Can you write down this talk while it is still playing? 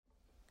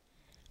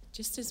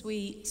Just as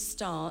we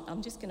start,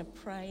 I'm just going to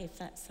pray, if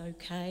that's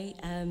okay.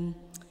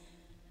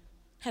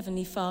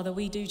 Heavenly Father,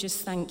 we do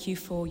just thank you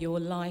for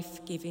your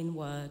life-giving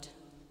word.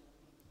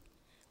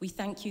 We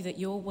thank you that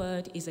your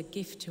word is a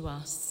gift to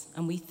us,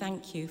 and we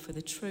thank you for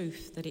the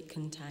truth that it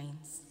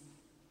contains.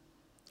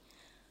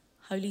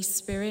 Holy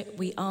Spirit,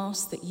 we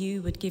ask that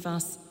you would give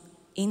us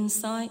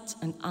insight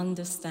and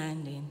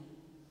understanding.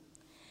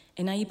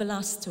 Enable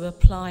us to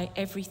apply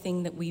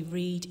everything that we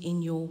read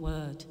in your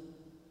word.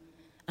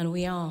 And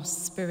we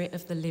ask, Spirit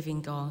of the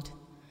living God,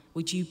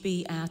 would you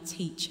be our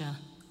teacher,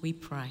 we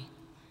pray.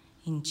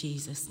 In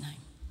Jesus'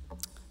 name.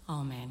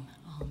 Amen.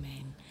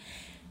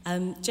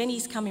 Amen.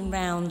 Jenny's coming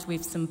round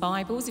with some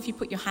Bibles. If you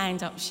put your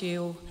hand up,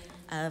 she'll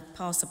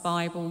pass a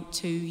Bible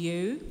to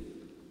you.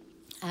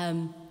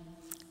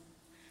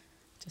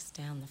 Just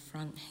down the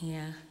front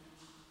here.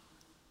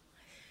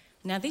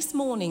 Now, this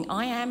morning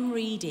I am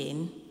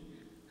reading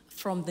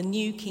from the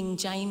New King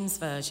James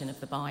Version of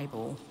the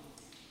Bible.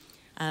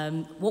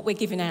 What we're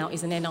giving out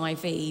is an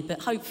NIV,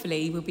 but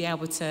hopefully we'll be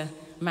able to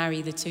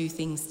marry the two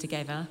things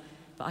together.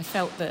 But I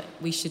felt that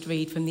we should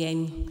read from the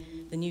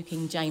New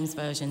King James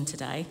Version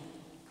today.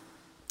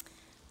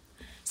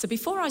 So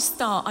before I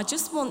start, I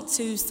just want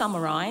to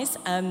summarise,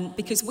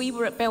 because we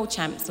were at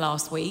Belchamps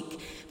last week,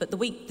 but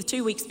the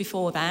 2 weeks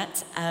before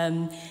that,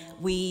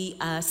 we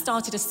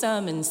started a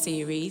sermon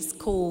series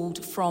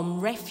called From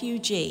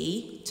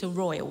Refugee to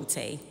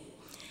Royalty.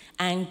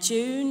 And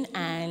June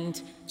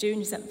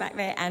is back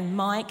there, and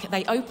Mike,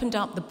 they opened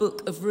up the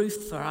book of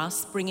Ruth for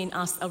us, bringing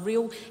us a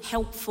real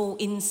helpful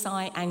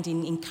insight and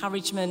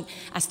encouragement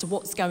as to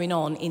what's going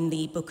on in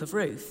the book of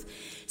Ruth.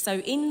 So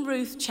in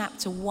Ruth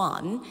chapter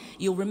 1,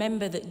 you'll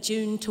remember that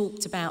June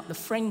talked about the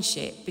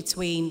friendship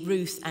between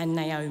Ruth and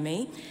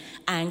Naomi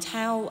and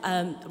how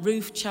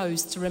Ruth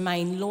chose to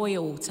remain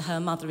loyal to her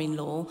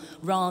mother-in-law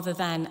rather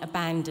than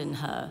abandon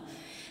her.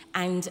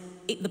 And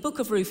the book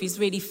of Ruth is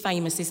really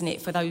famous, isn't it,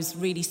 for those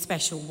really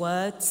special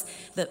words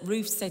that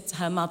Ruth said to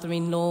her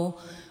mother-in-law: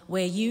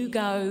 "Where you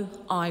go,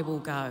 I will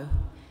go.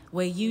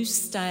 Where you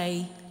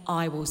stay,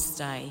 I will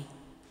stay.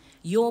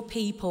 Your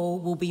people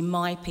will be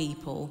my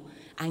people,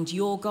 and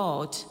your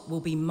God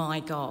will be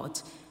my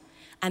God."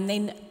 And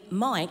then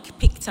Mike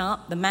picked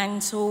up the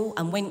mantle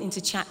and went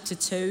into chapter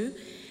 2,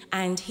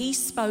 and he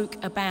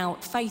spoke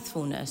about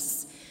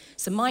faithfulness.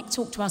 So Mike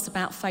talked to us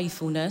about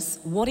faithfulness,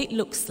 what it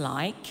looks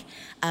like,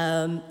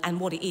 and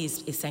what it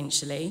is,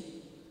 essentially.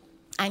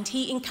 And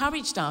he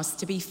encouraged us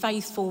to be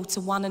faithful to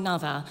one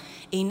another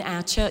in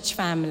our church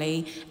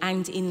family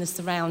and in the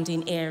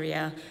surrounding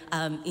area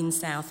in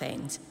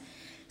Southend.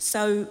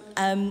 So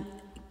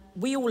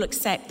we all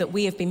accept that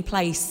we have been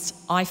placed,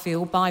 I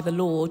feel, by the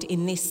Lord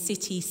in this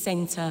city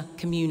centre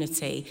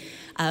community.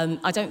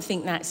 I don't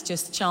think that's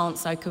just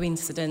chance or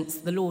coincidence.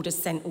 The Lord has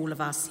sent all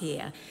of us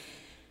here.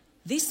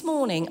 This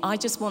morning, I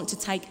just want to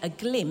take a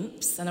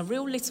glimpse, and a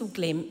real little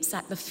glimpse,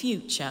 at the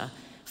future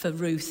for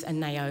Ruth and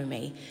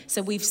Naomi.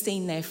 So we've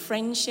seen their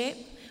friendship,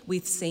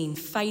 we've seen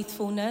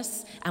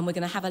faithfulness, and we're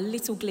going to have a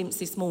little glimpse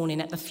this morning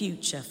at the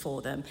future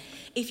for them.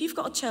 If you've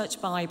got a church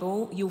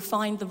Bible, you'll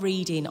find the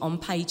reading on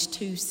page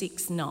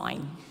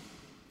 269.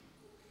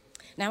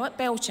 Now, at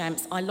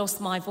Belchamps, I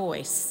lost my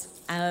voice,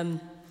 and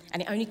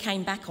it only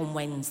came back on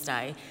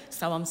Wednesday,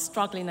 so I'm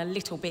struggling a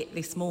little bit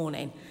this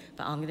morning,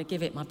 but I'm going to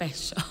give it my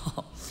best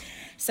shot.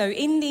 So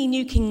in the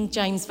New King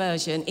James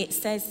Version, it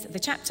says, the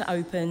chapter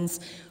opens,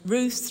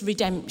 Ruth's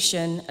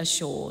redemption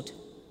assured.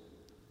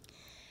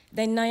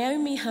 Then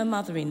Naomi, her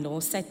mother-in-law,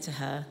 said to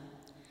her,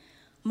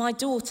 "My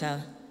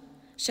daughter,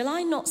 shall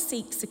I not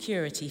seek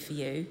security for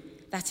you,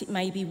 that it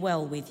may be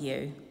well with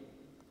you?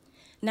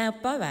 Now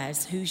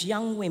Boaz, whose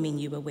young women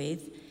you were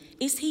with,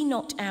 is he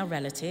not our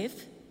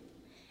relative?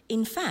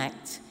 In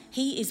fact,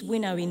 he is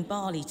winnowing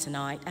barley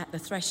tonight at the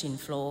threshing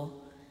floor.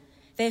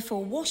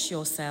 Therefore wash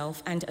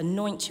yourself and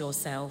anoint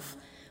yourself,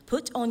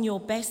 put on your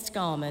best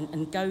garment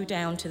and go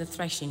down to the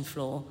threshing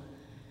floor.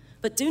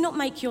 But do not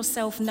make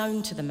yourself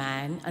known to the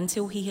man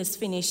until he has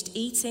finished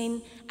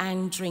eating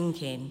and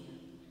drinking.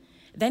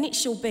 Then it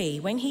shall be,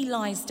 when he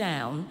lies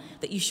down,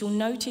 that you shall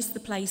notice the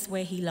place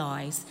where he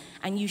lies,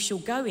 and you shall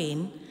go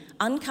in,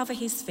 uncover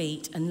his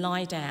feet and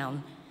lie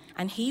down,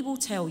 and he will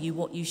tell you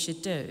what you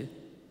should do."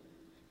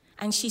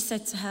 And she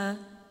said to her,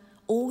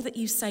 "All that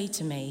you say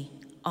to me,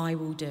 I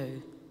will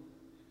do."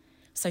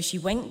 So she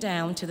went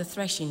down to the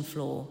threshing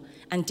floor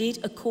and did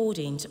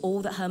according to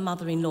all that her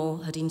mother-in-law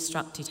had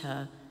instructed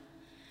her.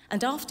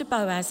 And after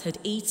Boaz had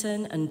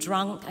eaten and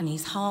drunk and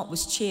his heart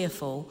was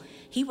cheerful,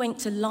 he went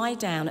to lie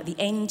down at the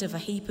end of a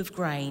heap of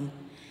grain,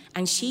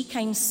 and she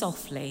came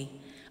softly,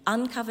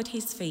 uncovered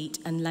his feet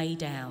and lay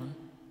down.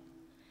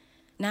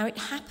 Now it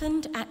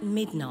happened at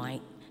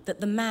midnight that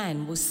the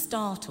man was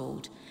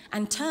startled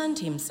and turned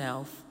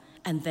himself,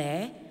 and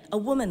there a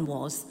woman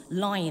was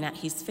lying at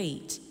his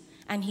feet.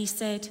 And he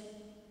said,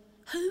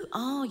 "Who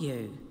are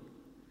you?"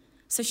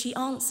 So she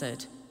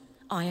answered,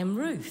 "I am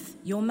Ruth,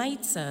 your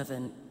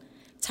maidservant.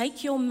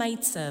 Take your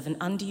maidservant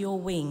under your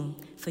wing,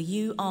 for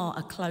you are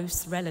a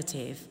close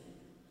relative."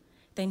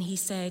 Then he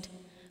said,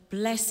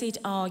 Blessed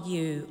are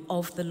you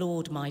of the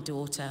Lord, my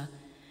daughter,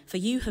 for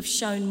you have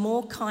shown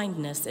more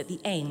kindness at the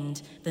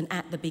end than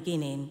at the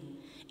beginning,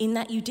 in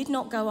that you did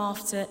not go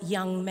after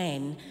young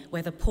men,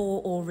 whether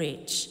poor or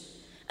rich.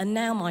 And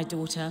now, my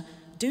daughter,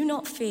 do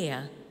not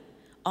fear.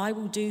 I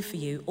will do for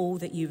you all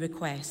that you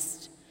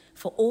request.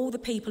 For all the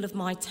people of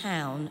my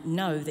town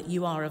know that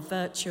you are a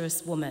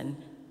virtuous woman.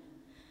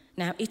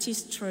 Now, it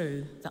is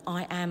true that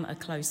I am a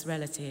close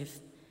relative.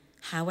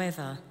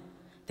 However,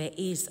 there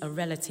is a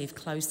relative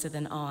closer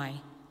than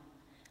I.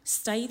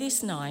 Stay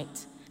this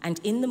night, and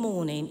in the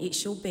morning it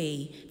shall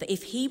be that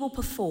if he will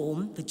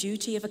perform the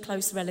duty of a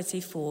close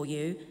relative for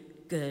you,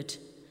 good,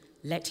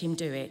 let him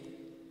do it.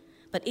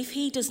 But if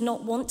he does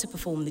not want to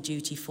perform the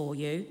duty for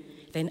you,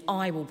 then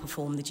I will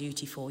perform the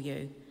duty for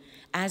you.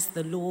 As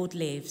the Lord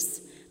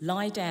lives,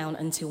 lie down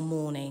until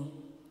morning.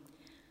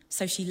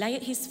 So she lay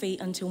at his feet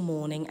until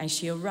morning, and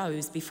she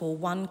arose before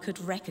one could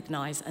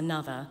recognize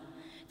another.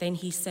 Then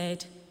he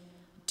said,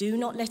 do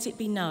not let it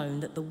be known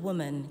that the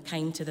woman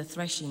came to the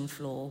threshing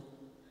floor.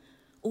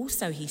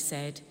 Also he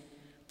said,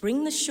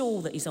 bring the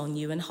shawl that is on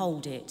you and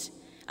hold it.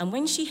 And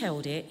when she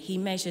held it, he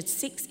measured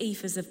 6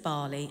 ephahs of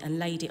barley and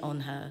laid it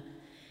on her.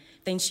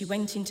 Then she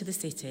went into the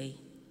city.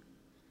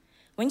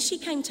 When she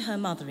came to her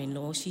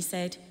mother-in-law, she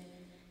said,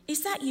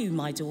 is that you,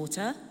 my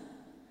daughter?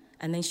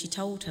 And then she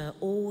told her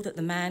all that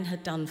the man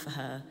had done for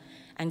her.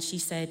 And she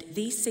said,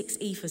 these 6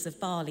 ephahs of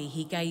barley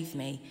he gave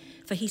me,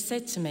 for he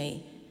said to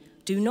me,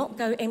 do not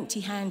go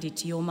empty-handed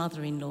to your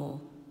mother-in-law.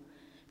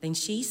 Then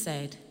she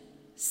said,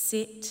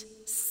 sit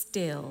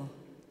still,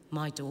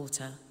 my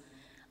daughter,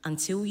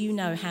 until you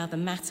know how the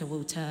matter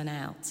will turn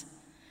out.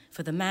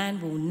 For the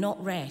man will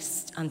not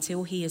rest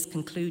until he has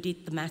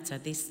concluded the matter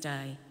this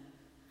day.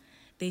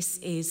 This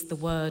is the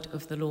word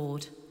of the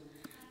Lord.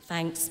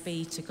 Thanks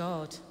be to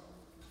God.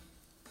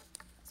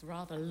 It's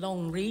rather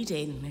long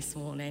reading this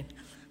morning.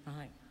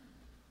 Right.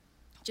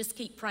 Just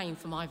keep praying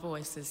for my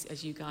voice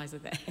as you guys are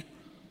there.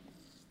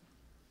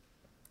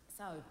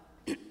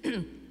 So,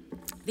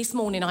 this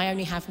morning I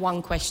only have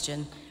one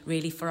question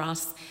really for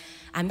us,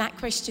 and that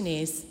question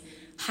is,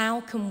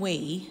 how can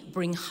we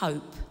bring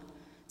hope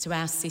to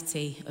our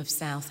city of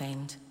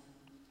Southend?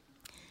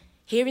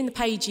 Here in the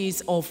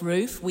pages of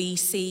Ruth, we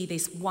see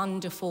this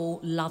wonderful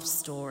love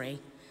story,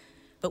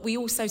 but we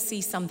also see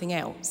something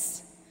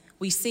else.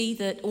 We see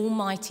that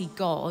Almighty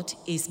God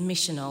is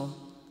missional.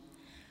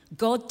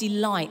 God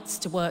delights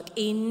to work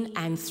in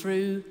and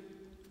through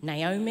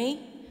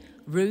Naomi,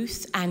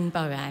 Ruth and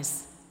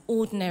Boaz,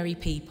 ordinary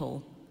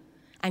people.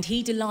 And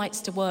he delights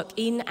to work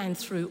in and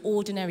through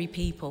ordinary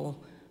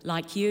people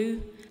like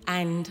you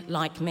and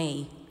like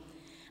me.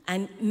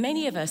 And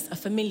many of us are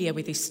familiar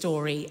with this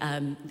story,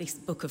 this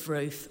book of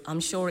Ruth. I'm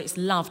sure it's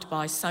loved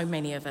by so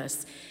many of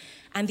us.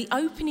 And the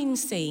opening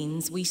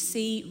scenes, we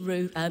see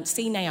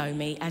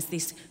Naomi as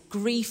this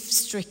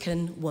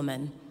grief-stricken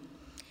woman.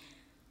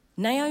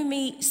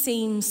 Naomi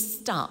seems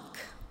stuck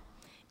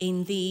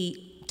in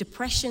the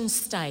depression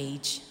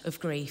stage of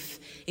grief.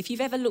 If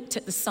you've ever looked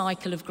at the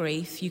cycle of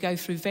grief, you go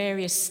through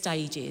various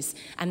stages,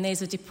 and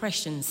there's a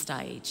depression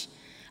stage.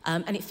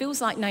 And it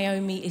feels like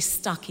Naomi is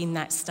stuck in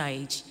that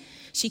stage.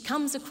 She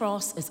comes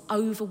across as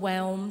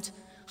overwhelmed,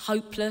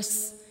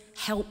 hopeless,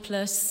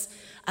 helpless,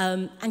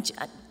 and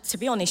to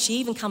be honest, she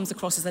even comes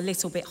across as a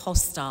little bit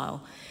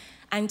hostile.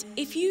 And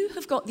if you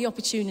have got the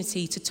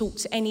opportunity to talk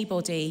to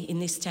anybody in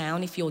this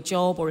town, if your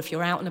job or if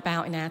you're out and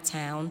about in our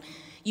town,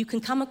 you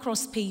can come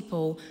across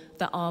people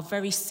that are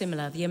very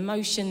similar. The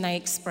emotion they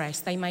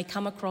express, they may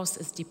come across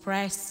as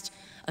depressed,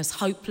 as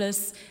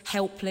hopeless,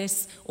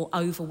 helpless, or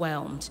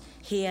overwhelmed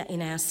here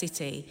in our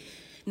city.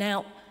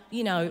 Now,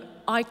 you know,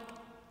 I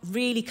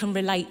really can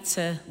relate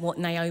to what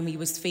Naomi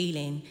was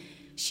feeling.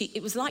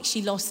 It was like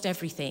she lost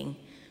everything.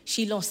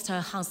 She lost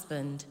her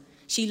husband.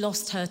 She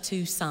lost her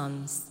 2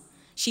 sons.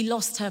 She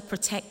lost her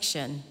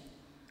protection,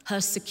 her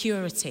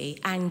security,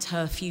 and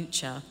her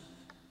future.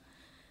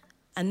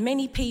 And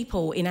many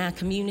people in our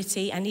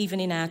community and even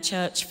in our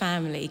church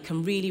family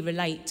can really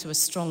relate to a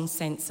strong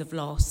sense of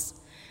loss.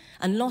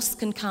 And loss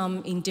can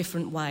come in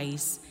different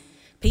ways.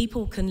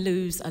 People can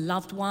lose a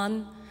loved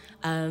one.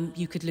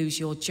 You could lose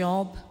your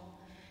job.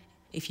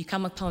 If you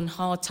come upon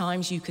hard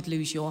times, you could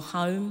lose your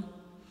home.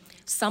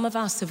 Some of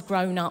us have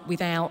grown up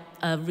without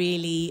a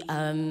really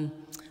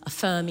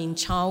affirming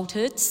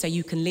childhood, so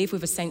you can live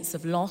with a sense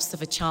of loss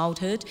of a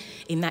childhood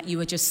in that you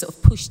were just sort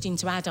of pushed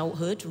into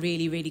adulthood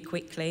really, really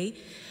quickly.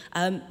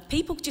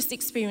 People just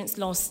experience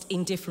loss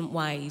in different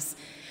ways.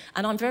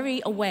 And I'm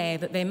very aware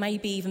that there may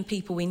be even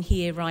people in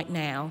here right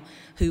now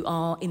who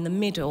are in the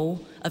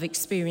middle of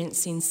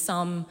experiencing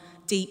some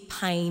deep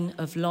pain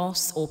of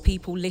loss, or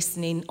people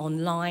listening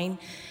online.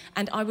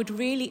 And I would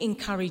really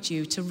encourage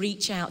you to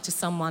reach out to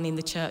someone in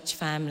the church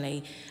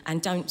family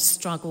and don't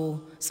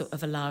struggle sort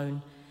of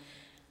alone.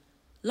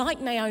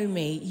 Like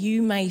Naomi,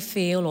 you may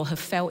feel or have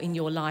felt in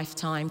your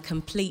lifetime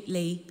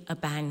completely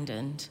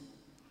abandoned.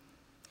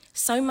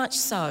 So much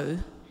so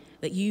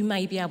that you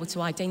may be able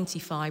to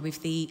identify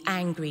with the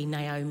angry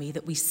Naomi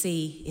that we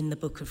see in the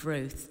book of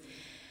Ruth.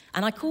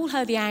 And I call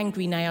her the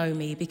angry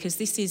Naomi because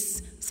this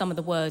is some of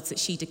the words that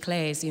she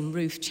declares in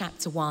Ruth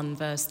chapter 1,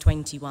 verse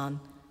 21.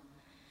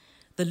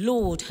 The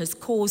Lord has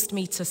caused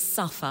me to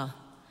suffer,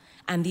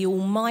 and the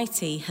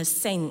Almighty has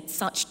sent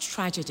such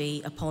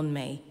tragedy upon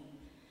me.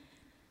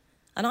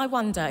 And I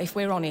wonder, if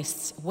we're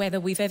honest, whether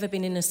we've ever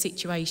been in a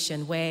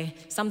situation where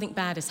something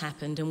bad has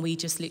happened and we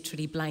just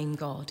literally blame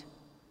God.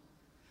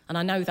 And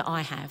I know that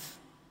I have.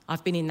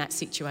 I've been in that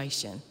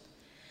situation.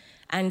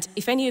 And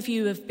if any of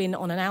you have been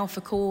on an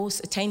Alpha course,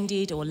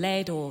 attended or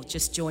led or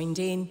just joined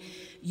in,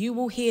 you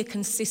will hear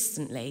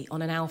consistently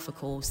on an Alpha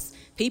course,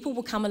 people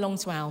will come along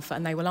to Alpha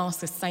and they will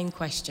ask the same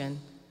question.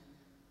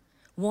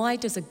 Why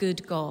does a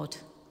good God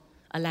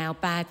allow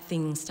bad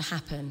things to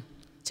happen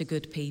to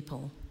good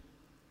people?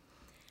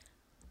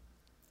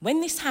 When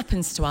this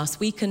happens to us,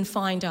 we can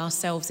find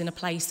ourselves in a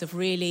place of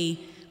really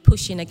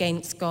pushing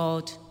against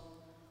God,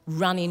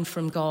 running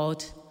from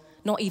God,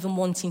 not even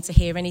wanting to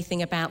hear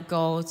anything about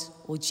God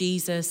or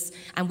Jesus,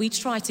 and we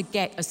try to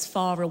get as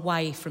far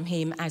away from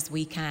him as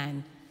we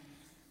can.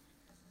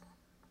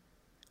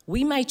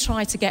 We may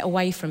try to get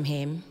away from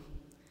him,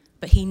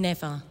 but he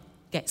never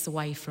gets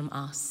away from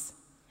us,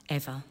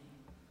 ever.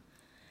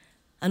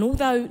 And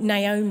although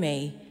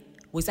Naomi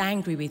was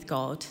angry with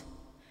God,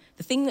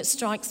 the thing that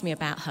strikes me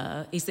about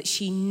her is that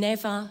she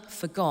never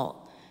forgot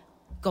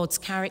God's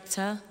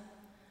character,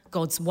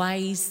 God's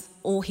ways,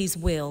 or his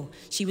will.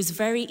 She was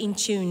very in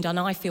tune, and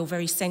I feel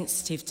very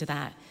sensitive to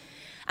that.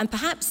 And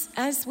perhaps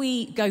as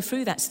we go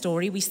through that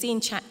story, we see in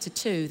chapter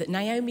 2 that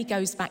Naomi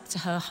goes back to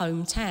her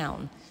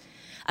hometown.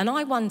 And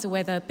I wonder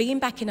whether being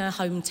back in her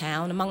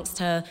hometown amongst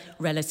her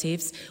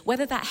relatives,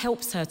 whether that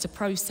helps her to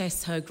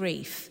process her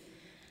grief.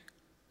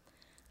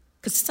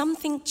 Because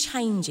something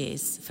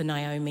changes for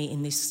Naomi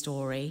in this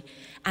story,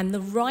 and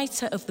the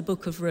writer of the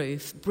book of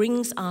Ruth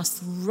brings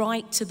us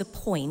right to the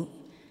point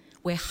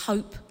where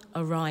hope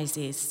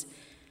arises.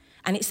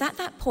 And it's at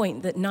that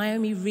point that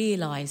Naomi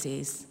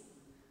realises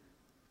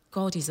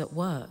God is at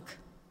work.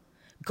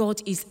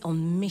 God is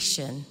on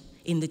mission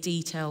in the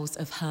details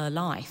of her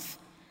life.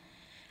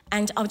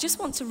 And I just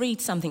want to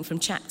read something from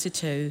chapter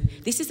 2.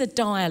 This is a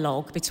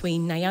dialogue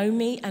between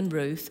Naomi and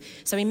Ruth.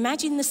 So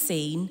imagine the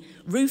scene.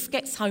 Ruth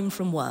gets home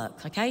from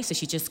work, okay? So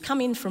she just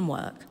come in from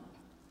work.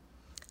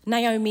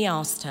 Naomi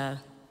asked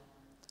her,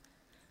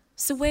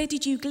 "So where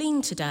did you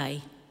glean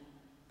today?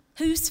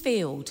 Whose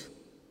field?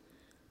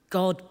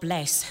 God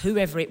bless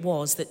whoever it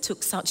was that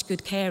took such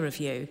good care of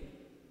you."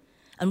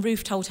 And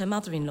Ruth told her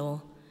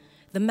mother-in-law,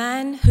 "The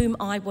man whom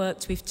I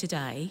worked with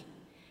today,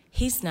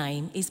 his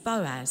name is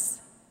Boaz."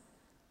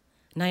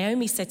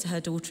 Naomi said to her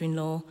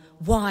daughter-in-law,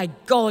 "Why,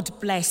 God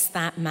bless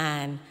that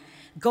man.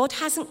 God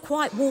hasn't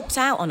quite walked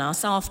out on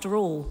us after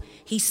all.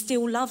 He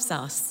still loves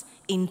us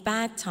in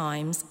bad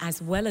times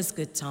as well as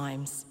good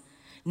times."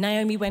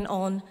 Naomi went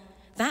on,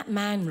 "That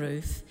man,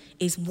 Ruth,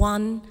 is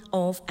one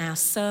of our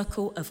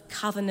circle of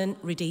covenant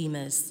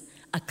redeemers,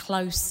 a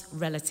close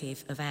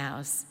relative of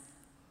ours."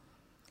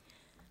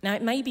 Now,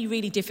 it may be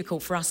really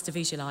difficult for us to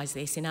visualise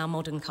this in our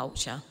modern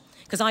culture,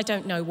 because I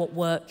don't know what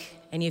work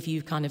any of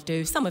you kind of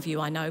do. Some of you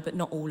I know, but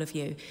not all of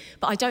you.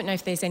 But I don't know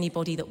if there's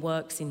anybody that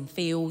works in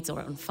fields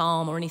or on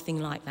farm or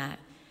anything like that.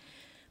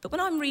 But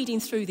when I'm reading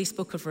through this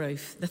book of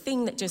Ruth, the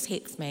thing that just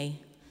hits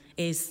me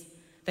is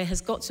there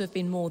has got to have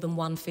been more than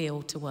one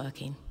field to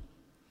work in.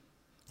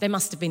 There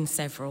must have been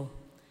several.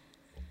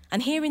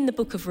 And here in the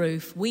book of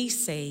Ruth, we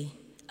see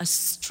a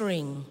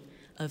string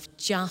of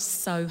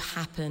just so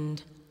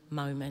happened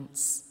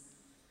moments.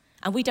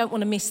 And we don't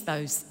want to miss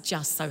those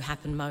just so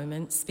happened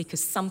moments,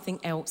 because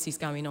something else is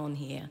going on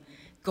here.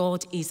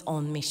 God is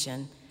on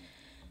mission.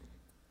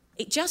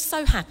 It just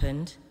so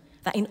happened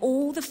that in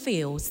all the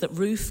fields that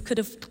Ruth could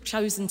have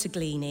chosen to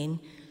glean in,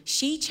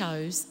 she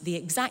chose the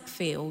exact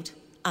field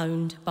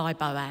owned by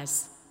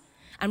Boaz.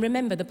 And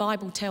remember, the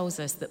Bible tells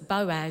us that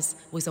Boaz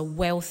was a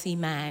wealthy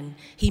man.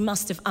 He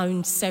must have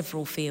owned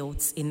several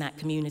fields in that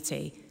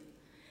community.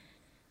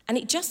 And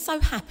it just so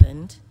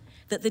happened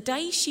that the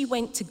day she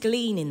went to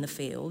glean in the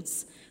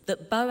fields,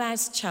 that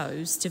Boaz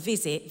chose to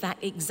visit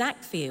that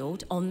exact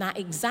field on that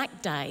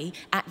exact day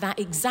at that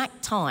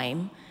exact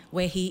time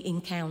where he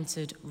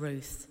encountered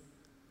Ruth.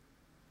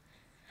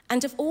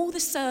 And of all the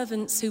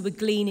servants who were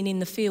gleaning in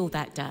the field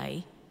that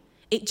day,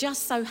 it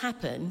just so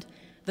happened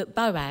that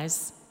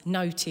Boaz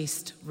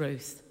noticed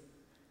Ruth.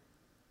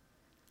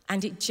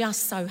 And it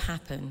just so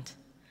happened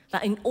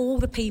that in all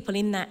the people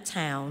in that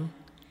town,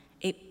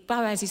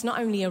 Boaz is not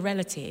only a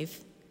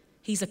relative,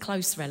 he's a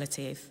close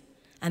relative,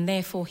 and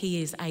therefore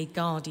he is a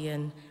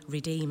guardian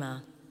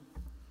redeemer.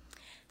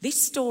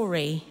 This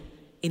story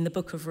in the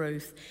book of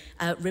Ruth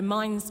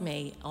reminds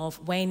me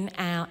of when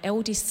our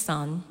eldest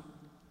son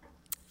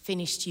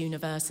finished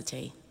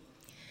university.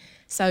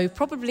 So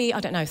probably,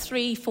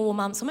 3, 4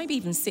 months, or maybe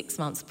even 6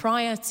 months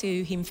prior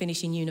to him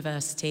finishing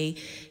university,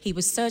 he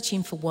was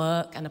searching for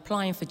work and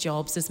applying for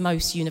jobs, as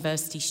most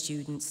university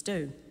students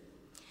do.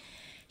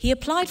 He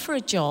applied for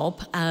a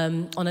job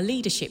on a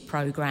leadership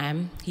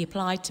program. He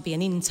applied to be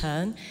an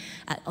intern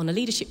on a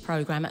leadership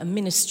program at a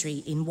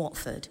ministry in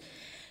Watford.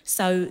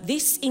 So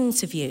this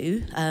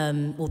interview,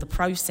 or the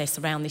process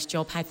around this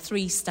job, had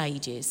 3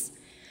 stages.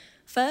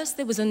 First,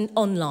 there was an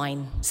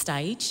online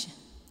stage,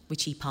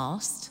 which he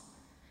passed.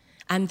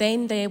 And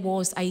then there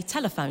was a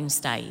telephone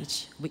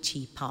stage, which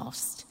he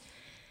passed.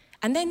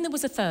 And then there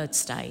was a 3rd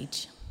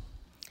stage.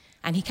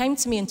 And he came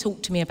to me and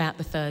talked to me about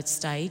the 3rd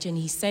stage, and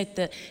he said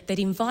that they'd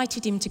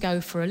invited him to go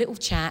for a little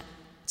chat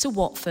to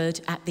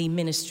Watford at the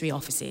ministry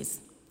offices.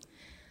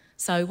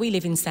 So we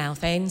live in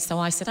Southend, so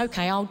I said,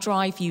 OK, I'll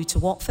drive you to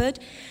Watford.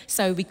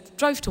 So we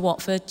drove to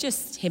Watford,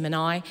 just him and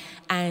I,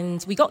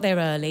 and we got there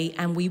early,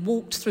 and we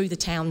walked through the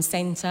town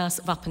centre, sort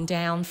of up and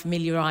down,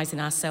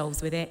 familiarising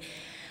ourselves with it.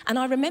 And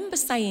I remember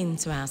saying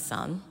to our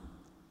son,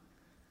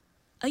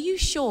 "Are you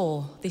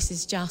sure this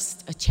is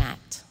just a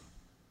chat?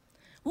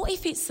 What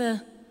if it's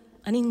an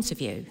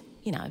interview,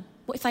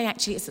 What if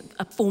it's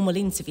a formal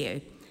interview?"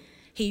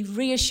 He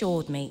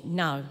reassured me,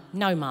 no,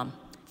 Mum.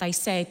 They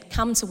said,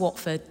 come to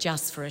Watford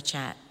just for a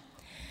chat.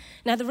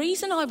 Now, the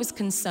reason I was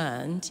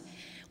concerned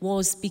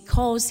was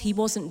because he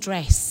wasn't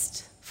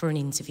dressed for an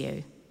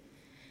interview.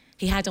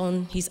 He had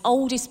on his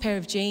oldest pair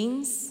of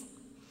jeans,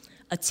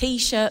 a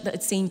T-shirt that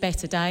had seen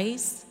better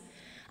days,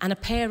 and a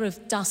pair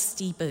of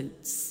dusty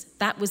boots.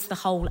 That was the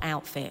whole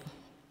outfit.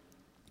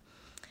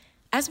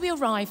 As we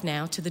arrive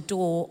now to the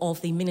door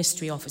of the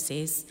ministry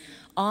offices,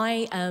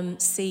 I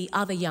see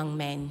other young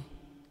men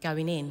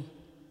going in,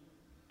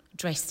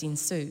 dressed in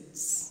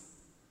suits.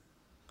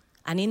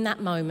 And in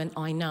that moment,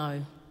 I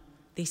know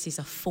this is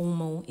a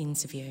formal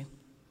interview.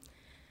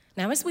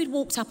 Now, as we'd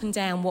walked up and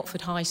down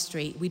Watford High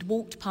Street, we'd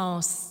walked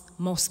past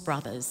Moss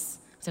Brothers.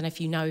 I don't know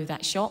if you know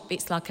that shop.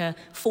 It's like a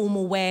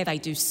formal wear. They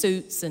do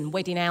suits and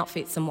wedding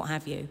outfits and what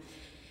have you.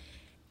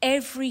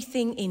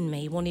 Everything in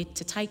me wanted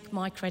to take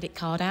my credit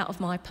card out of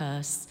my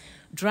purse,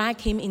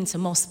 drag him into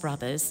Moss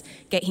Brothers,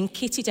 get him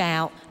kitted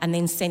out, and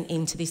then sent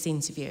into this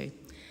interview.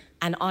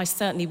 And I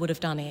certainly would have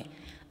done it.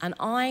 And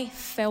I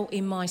felt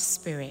in my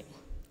spirit,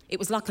 it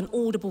was like an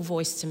audible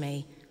voice to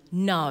me,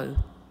 no,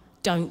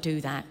 don't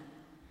do that.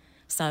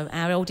 So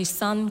our eldest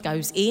son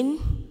goes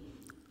in.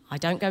 I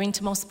don't go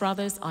into Moss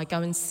Brothers, I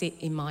go and sit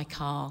in my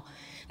car.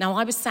 Now,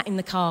 I was sat in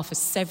the car for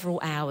several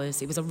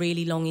hours. It was a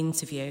really long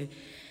interview.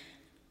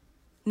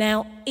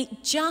 Now,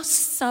 it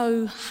just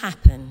so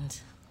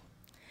happened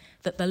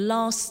that the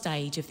last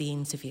stage of the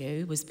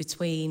interview was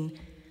between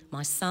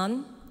my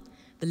son,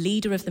 the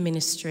leader of the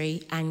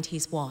ministry, and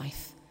his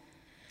wife.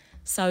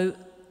 So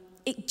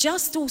it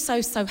just also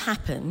so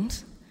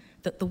happened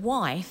that the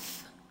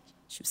wife,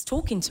 she was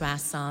talking to our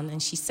son,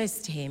 and she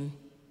says to him,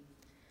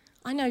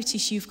 "I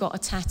notice you've got a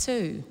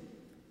tattoo.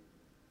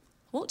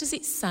 What does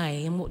it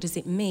say and what does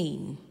it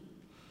mean?"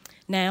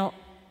 Now,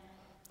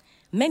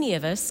 many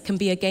of us can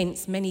be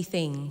against many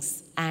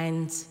things,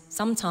 and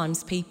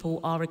sometimes people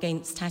are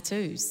against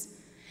tattoos.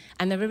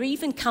 And there are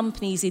even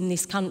companies in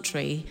this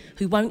country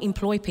who won't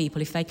employ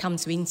people if they come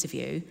to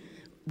interview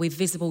with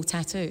visible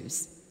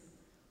tattoos.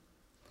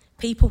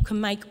 People can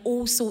make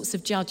all sorts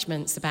of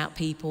judgments about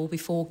people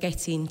before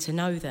getting to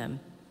know them.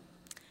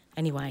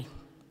 Anyway,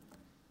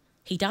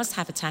 he does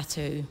have a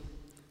tattoo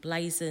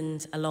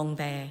blazoned along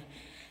there.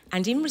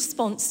 And in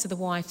response to the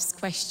wife's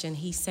question,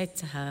 he said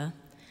to her,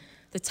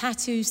 the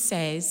tattoo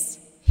says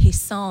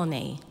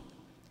Hisani,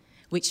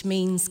 which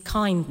means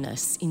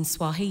kindness in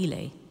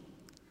Swahili.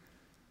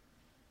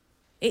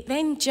 It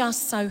then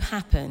just so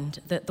happened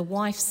that the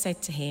wife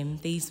said to him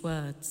these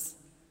words,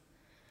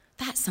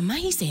 "That's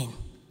amazing.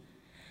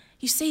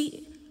 You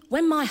see,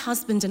 when my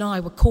husband and I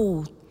were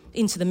called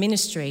into the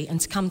ministry and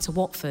to come to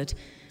Watford,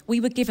 we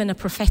were given a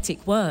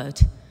prophetic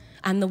word,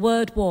 and the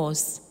word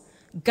was,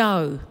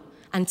 go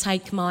and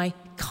take my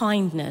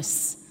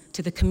kindness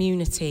to the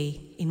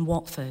community in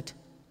Watford."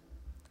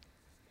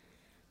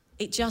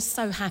 It just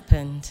so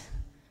happened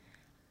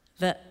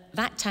that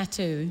that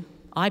tattoo,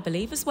 I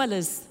believe, as well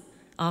as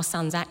our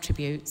son's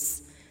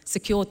attributes,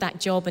 secured that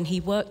job, and he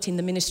worked in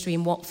the ministry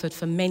in Watford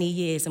for many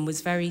years and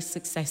was very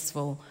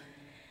successful.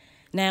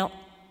 Now,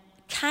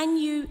 can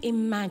you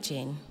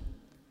imagine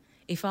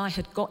if I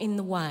had got in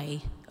the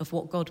way of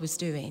what God was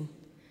doing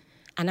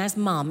and as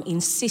mum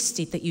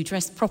insisted that you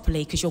dress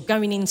properly because you're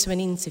going into an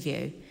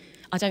interview?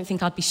 I don't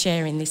think I'd be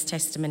sharing this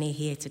testimony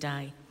here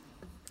today.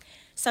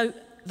 So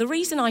the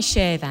reason I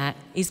share that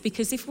is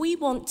because if we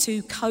want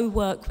to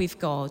co-work with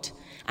God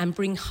and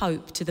bring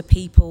hope to the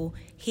people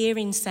here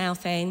in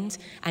Southend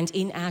and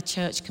in our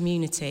church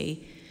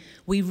community,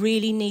 we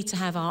really need to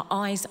have our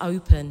eyes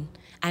open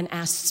and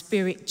our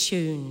spirit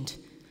tuned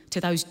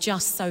to those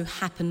just so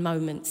happen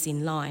moments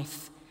in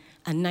life.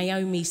 And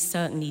Naomi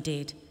certainly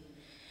did.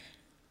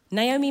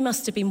 Naomi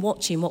must have been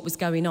watching what was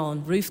going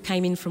on. Ruth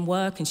came in from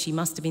work and she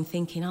must have been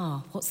thinking,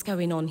 what's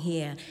going on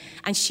here?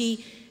 And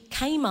she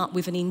came up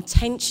with an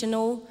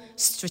intentional,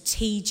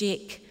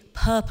 strategic,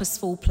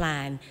 purposeful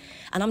plan.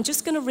 And I'm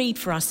just going to read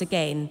for us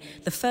again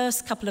the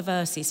first couple of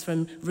verses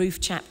from Ruth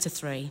chapter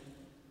 3.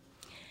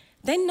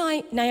 Then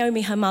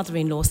Naomi, her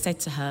mother-in-law,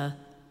 said to her,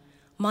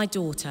 "My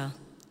daughter,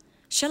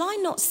 shall I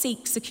not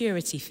seek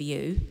security for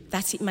you,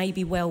 that it may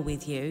be well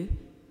with you?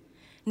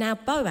 Now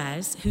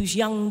Boaz, whose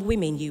young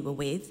women you were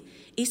with,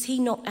 is he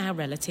not our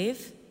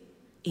relative?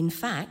 In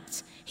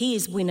fact, he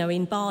is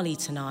winnowing barley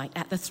tonight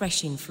at the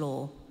threshing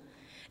floor.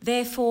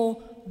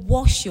 Therefore,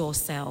 wash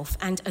yourself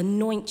and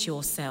anoint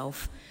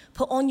yourself.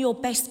 Put on your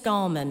best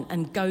garment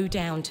and go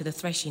down to the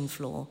threshing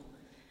floor."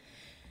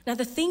 Now,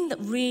 the thing that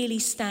really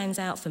stands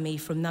out for me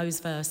from those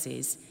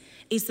verses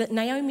is that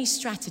Naomi's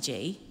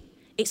strategy,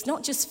 it's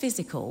not just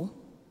physical,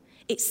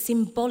 it's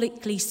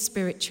symbolically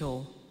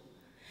spiritual.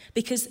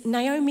 Because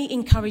Naomi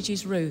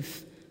encourages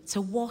Ruth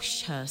to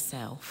wash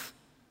herself.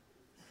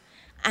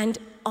 And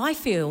I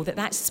feel that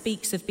that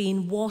speaks of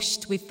being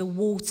washed with the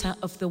water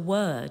of the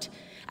word,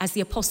 as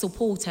the Apostle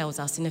Paul tells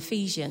us in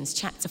Ephesians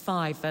chapter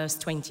 5, verse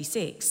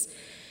 26,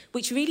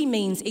 which really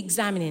means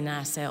examining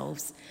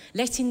ourselves,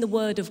 letting the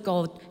word of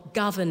God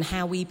govern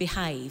how we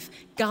behave,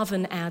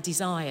 govern our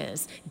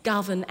desires,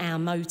 govern our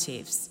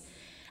motives.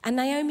 And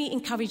Naomi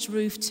encouraged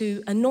Ruth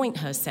to anoint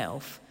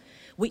herself,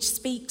 which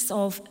speaks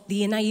of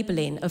the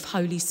enabling of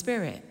Holy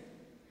Spirit.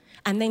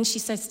 And then she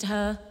says to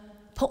her,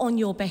 "Put on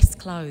your best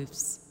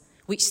clothes,"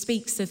 which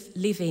speaks of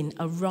living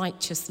a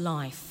righteous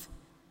life.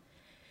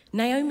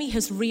 Naomi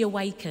has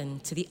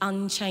reawakened to the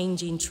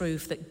unchanging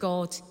truth that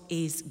God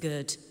is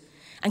good.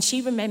 And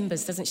she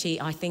remembers, doesn't she,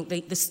 I think,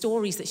 the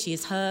stories that she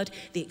has heard,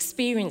 the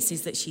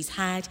experiences that she's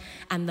had,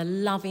 and the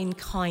loving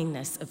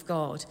kindness of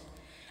God.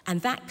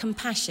 And that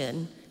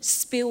compassion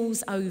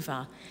spills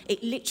over.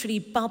 It literally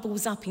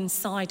bubbles up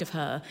inside of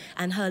her,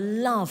 and her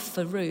love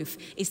for Ruth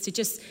is to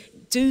just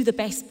do the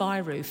best by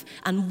Ruth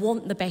and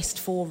want the best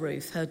for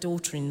Ruth, her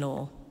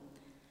daughter-in-law.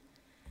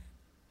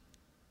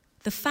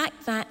 The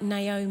fact that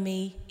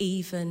Naomi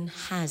even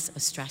has a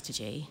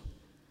strategy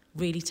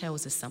really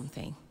tells us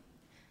something.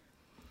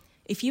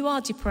 If you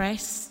are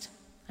depressed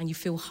and you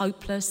feel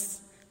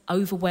hopeless,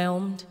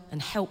 overwhelmed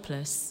and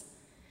helpless,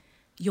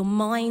 your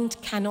mind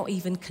cannot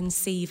even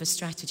conceive a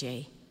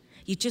strategy.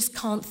 You just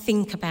can't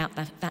think about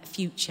that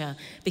future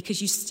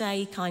because you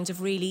stay kind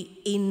of really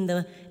in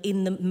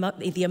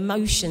the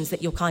emotions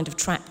that you're kind of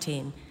trapped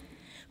in.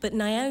 But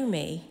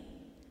Naomi,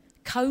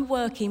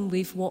 co-working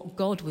with what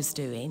God was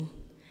doing,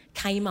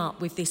 came up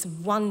with this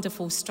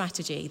wonderful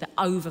strategy that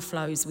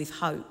overflows with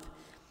hope.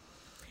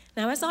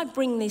 Now, as I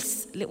bring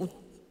this little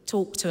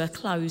talk to a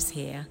close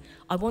here,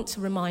 I want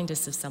to remind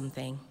us of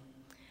something.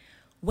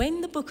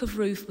 When the book of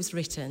Ruth was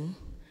written,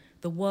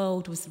 the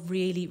world was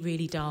really,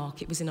 really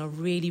dark. It was in a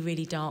really,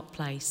 really dark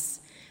place.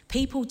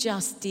 People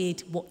just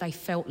did what they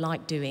felt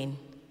like doing,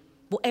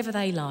 whatever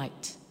they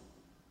liked.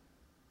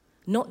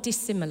 Not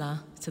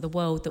dissimilar to the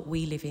world that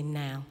we live in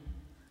now.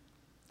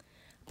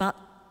 But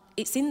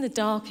it's in the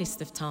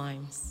darkest of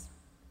times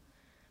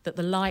that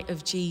the light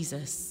of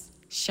Jesus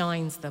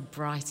shines the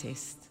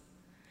brightest.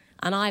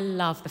 And I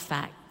love the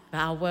fact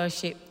that our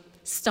worship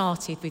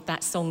started with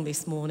that song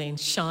this morning,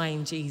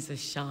 "Shine, Jesus,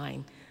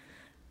 Shine."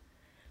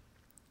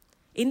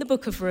 In the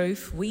book of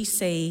Ruth, we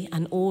see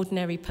an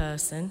ordinary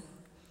person,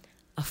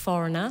 a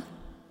foreigner,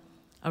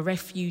 a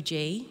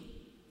refugee,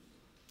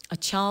 a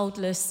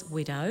childless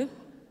widow,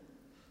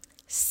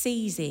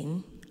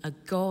 seizing a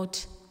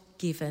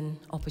God-given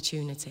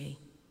opportunity.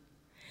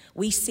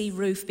 We see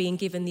Ruth being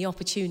given the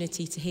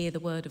opportunity to hear the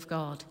word of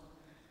God,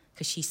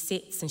 because she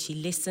sits and she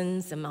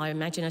listens, and I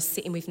imagine her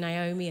sitting with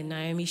Naomi, and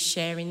Naomi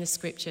sharing the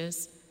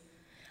scriptures.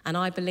 And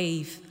I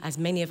believe, as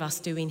many of us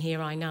do in here,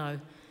 I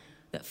know,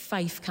 that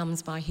faith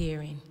comes by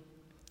hearing,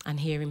 and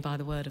hearing by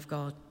the word of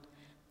God.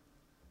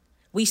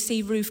 We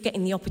see Ruth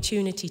getting the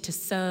opportunity to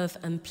serve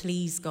and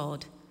please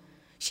God.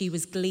 She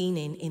was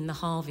gleaning in the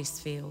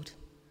harvest field.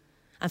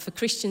 And for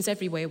Christians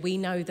everywhere, we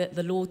know that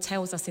the Lord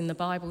tells us in the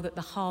Bible that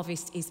the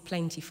harvest is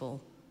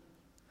plentiful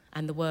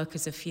and the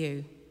workers are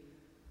few.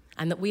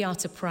 And that we are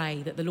to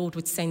pray that the Lord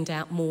would send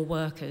out more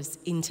workers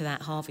into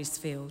that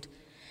harvest field.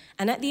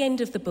 And at the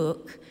end of the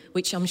book,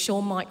 which I'm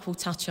sure Mike will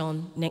touch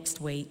on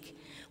next week,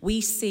 we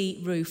see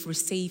Ruth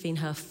receiving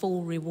her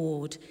full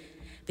reward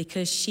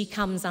because she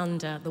comes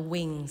under the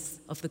wings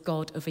of the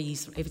God of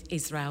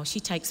Israel. She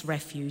takes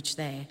refuge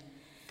there.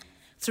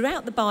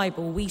 Throughout the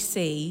Bible, we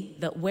see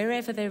that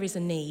wherever there is a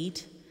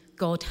need,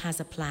 God has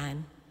a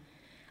plan.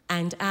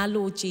 And our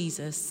Lord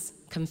Jesus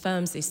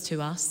confirms this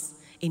to us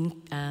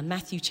in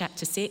Matthew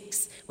chapter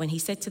 6, when he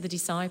said to the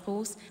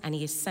disciples, and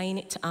he is saying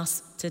it to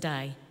us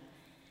today,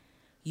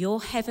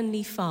 "Your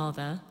heavenly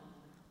Father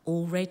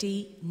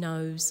already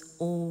knows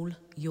all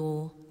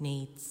your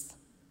needs.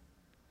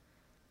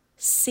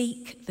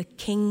 Seek the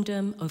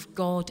kingdom of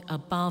God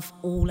above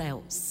all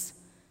else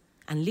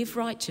and live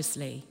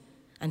righteously,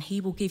 and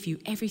he will give you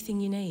everything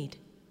you need."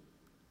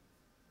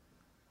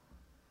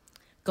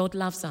 God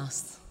loves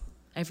us,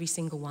 every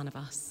single one of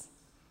us.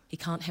 He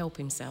can't help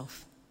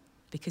himself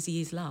because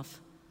he is love.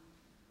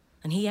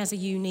 And he has a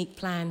unique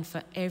plan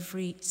for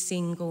every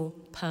single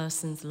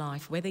person's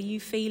life. Whether you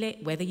feel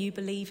it, whether you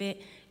believe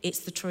it, it's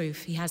the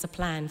truth. He has a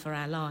plan for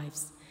our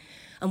lives.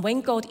 And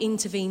when God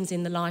intervenes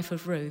in the life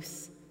of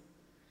Ruth,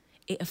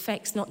 it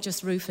affects not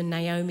just Ruth and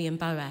Naomi and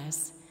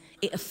Boaz,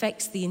 it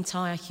affects the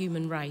entire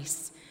human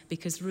race,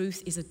 because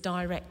Ruth is a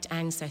direct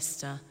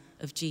ancestor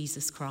of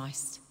Jesus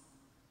Christ.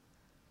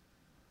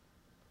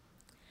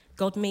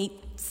 God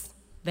meets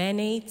their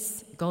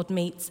needs, God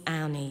meets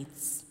our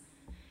needs.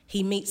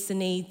 He meets the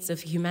needs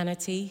of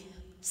humanity,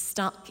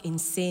 stuck in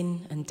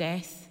sin and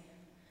death,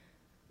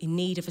 in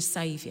need of a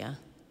saviour,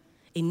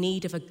 in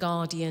need of a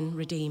guardian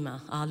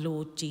redeemer, our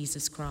Lord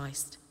Jesus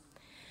Christ.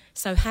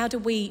 So how do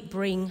we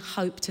bring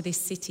hope to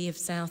this city of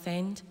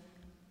Southend?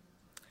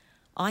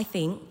 I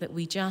think that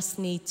we just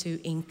need to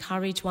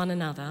encourage one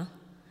another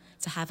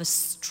to have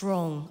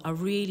a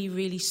really,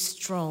 really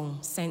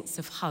strong sense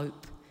of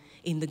hope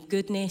in the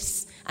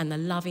goodness and the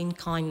loving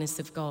kindness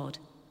of God.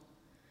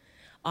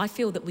 I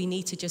feel that we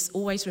need to just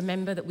always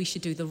remember that we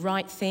should do the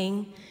right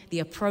thing, the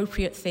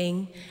appropriate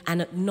thing,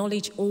 and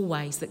acknowledge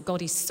always that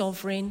God is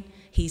sovereign,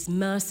 He's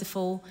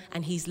merciful,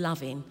 and He's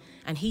loving,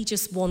 and He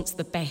just wants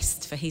the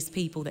best for His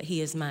people that He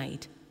has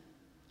made.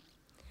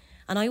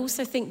 And I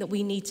also think that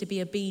we need to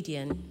be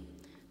obedient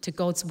to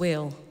God's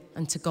will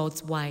and to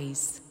God's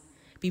ways.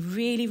 Be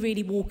really,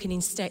 really walking in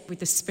step with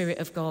the Spirit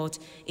of God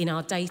in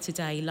our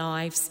day-to-day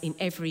lives, in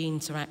every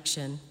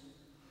interaction.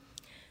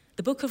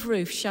 The book of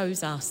Ruth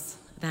shows us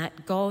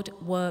that God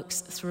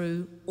works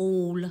through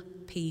all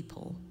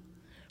people,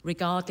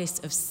 regardless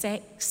of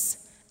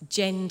sex,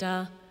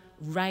 gender,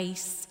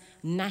 race,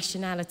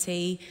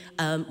 nationality,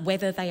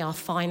 whether they are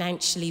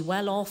financially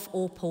well off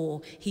or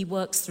poor. He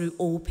works through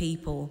all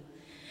people.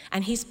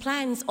 And his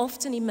plans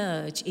often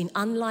emerge in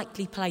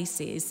unlikely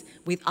places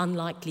with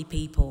unlikely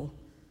people.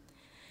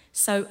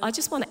 So I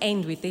just want to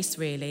end with this,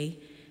 really.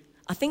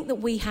 I think that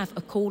we have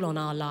a call on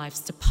our lives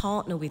to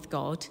partner with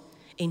God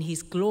in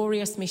his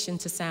glorious mission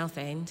to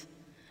Southend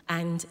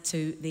and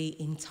to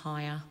the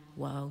entire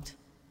world.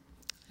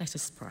 Let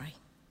us pray.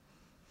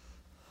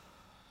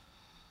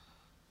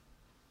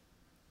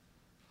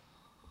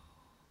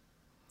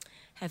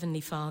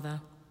 Heavenly Father,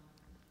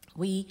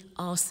 we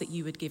ask that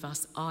you would give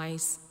us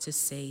eyes to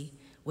see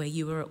where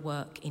you are at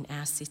work in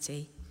our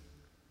city.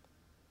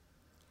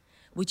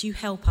 Would you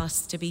help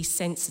us to be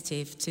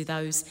sensitive to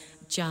those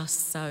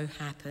just so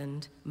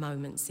happened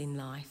moments in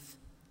life?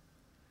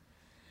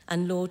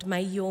 And Lord,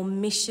 may your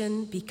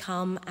mission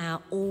become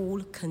our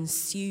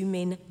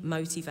all-consuming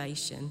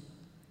motivation.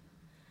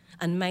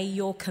 And may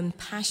your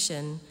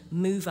compassion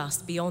move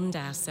us beyond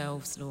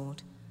ourselves,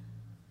 Lord.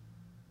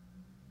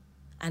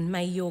 And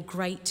may your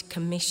great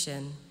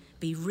commission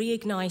be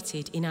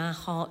reignited in our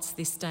hearts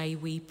this day,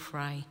 we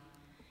pray.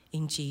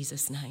 In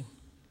Jesus' name.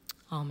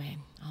 Amen.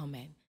 Amen.